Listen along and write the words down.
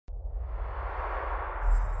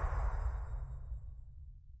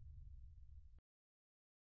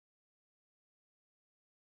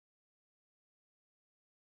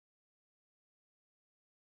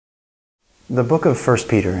The book of 1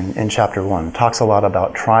 Peter in chapter 1 talks a lot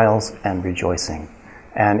about trials and rejoicing.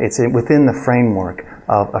 And it's within the framework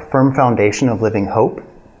of a firm foundation of living hope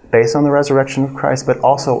based on the resurrection of Christ, but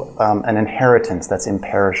also an inheritance that's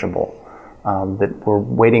imperishable, that we're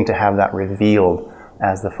waiting to have that revealed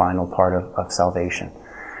as the final part of salvation.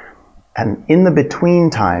 And in the between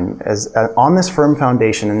time, as on this firm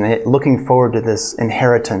foundation and looking forward to this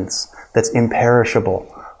inheritance that's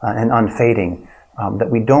imperishable and unfading,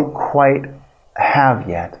 that we don't quite have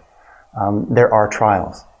yet, there are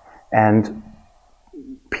trials. And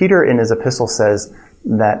Peter in his epistle says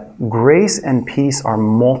that grace and peace are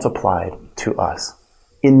multiplied to us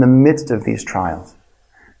in the midst of these trials.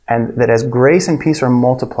 And that as grace and peace are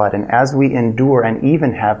multiplied, and as we endure and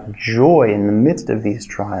even have joy in the midst of these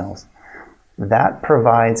trials, that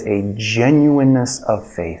provides a genuineness of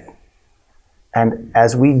faith. And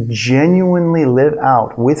as we genuinely live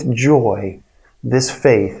out with joy this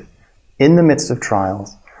faith in the midst of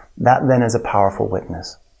trials, that then is a powerful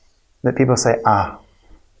witness. That people say,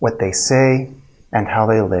 what they say and how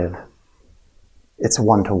they live, it's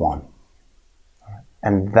one-to-one.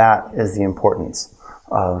 And that is the importance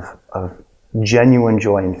of genuine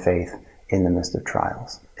joy and faith in the midst of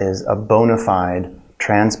trials, is a bona fide,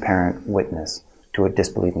 transparent witness to a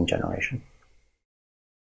disbelieving generation.